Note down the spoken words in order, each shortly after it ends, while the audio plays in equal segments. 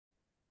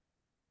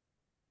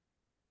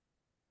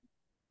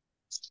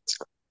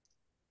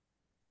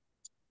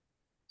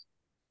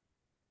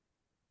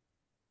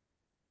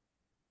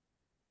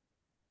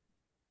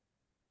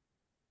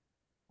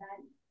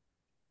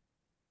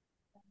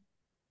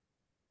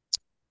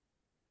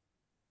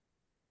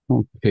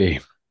Okay,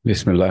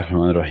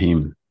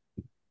 Bismillahirrahmanirrahim.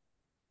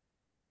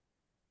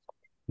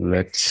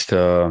 Let's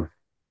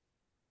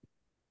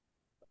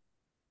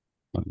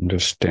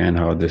understand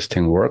how this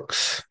thing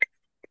works.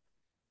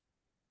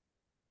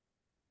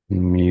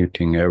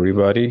 Muting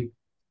everybody.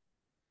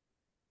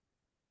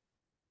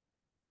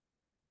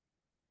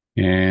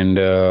 And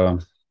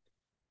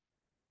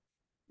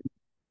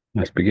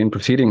let's begin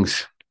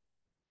proceedings.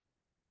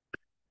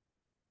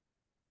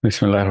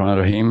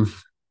 Bismillahirrahmanirrahim.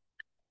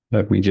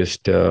 Let me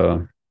just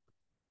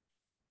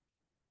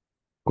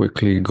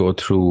quickly go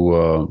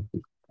through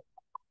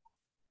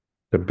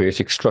the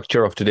basic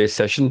structure of today's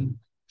session.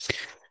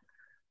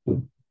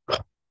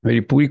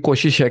 मेरी पूरी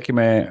कोशिश है कि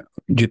मैं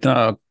जितना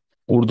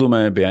उर्दू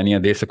में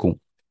बयानियाँ दे सकूं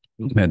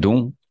मैं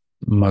दूं,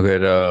 मगर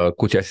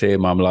कुछ ऐसे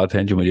मामलात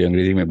हैं जो मुझे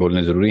अंग्रेजी में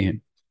बोलने ज़रूरी हैं,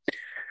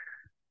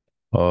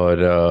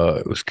 और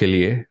उसके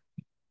लिए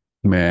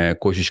मैं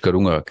कोशिश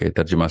करूंगा कि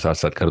तर्जुमा साथ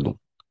साथ कर दूं.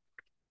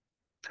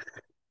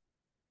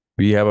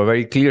 We have a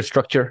very clear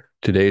structure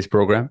today's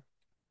program.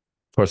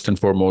 First and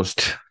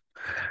foremost,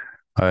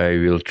 I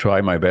will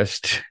try my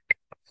best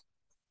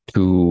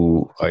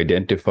to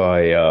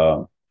identify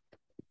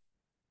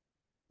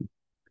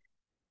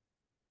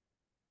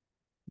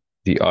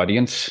the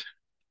audience,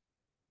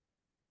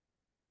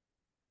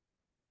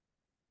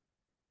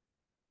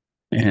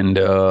 and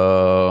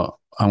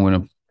I'm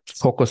going to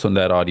focus on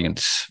that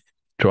audience,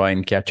 try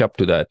and catch up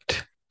to that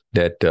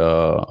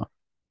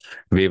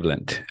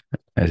wavelength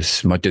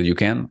as much as you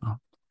can.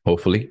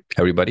 Hopefully,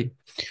 everybody.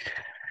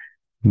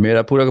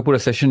 मेरा पूरा का पूरा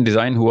session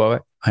design हुआ है.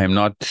 I am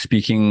not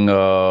speaking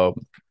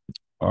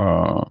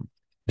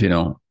you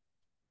know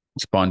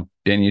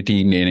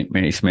spontaneity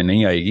में इसमें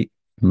नहीं आएगी.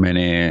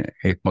 मैंने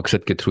एक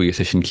मकसद के थ्रू ये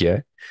सेशन किया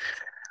है,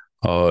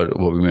 और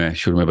वो भी मैं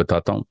शुरू में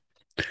बताता हूँ.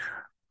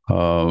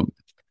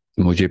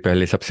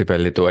 मुझे सबसे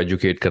पहले तो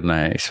एजुकेट करना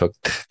है इस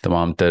वक्त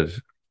तमाम तर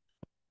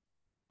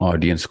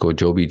ऑडियंस को,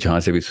 जो भी जहाँ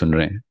से भी सुन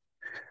रहे हैं,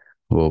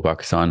 वो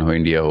पाकिस्तान हो,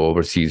 इंडिया हो,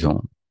 ओवरसीज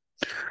हो.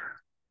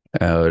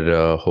 और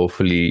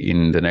hopefully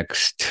in the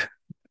next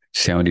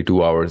 72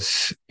 hours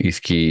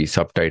इसकी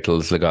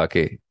सबटाइटल्स लगा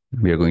के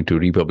we are going to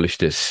republish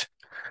this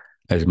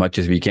as much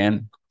as we can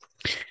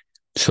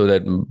so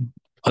that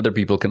other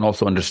people can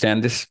also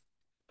understand this.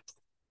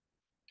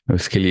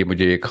 उसके लिए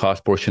मुझे एक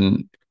खास पोर्शन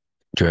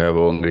जो है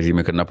वो अंग्रेजी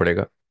में करना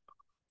पड़ेगा.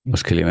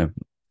 उसके लिए मैं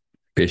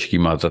पेश की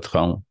माजरत खा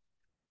हूँ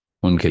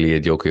उनके लिए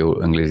जो कि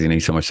अंग्रेजी नहीं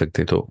समझ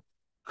सकते. तो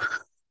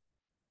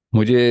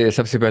मुझे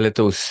सबसे पहले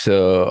तो उस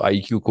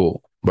IQ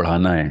को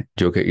बढ़ाना है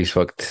जो कि इस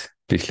वक्त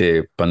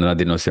पिछले 15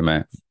 दिनों से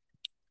मैं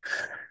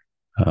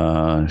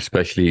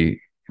स्पेशली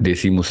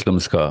देसी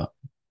मुस्लिम्स का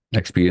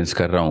एक्सपीरियंस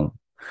कर रहा हूँ.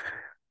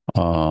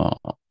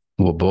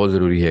 वो बहुत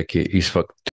ज़रूरी है कि इस वक्त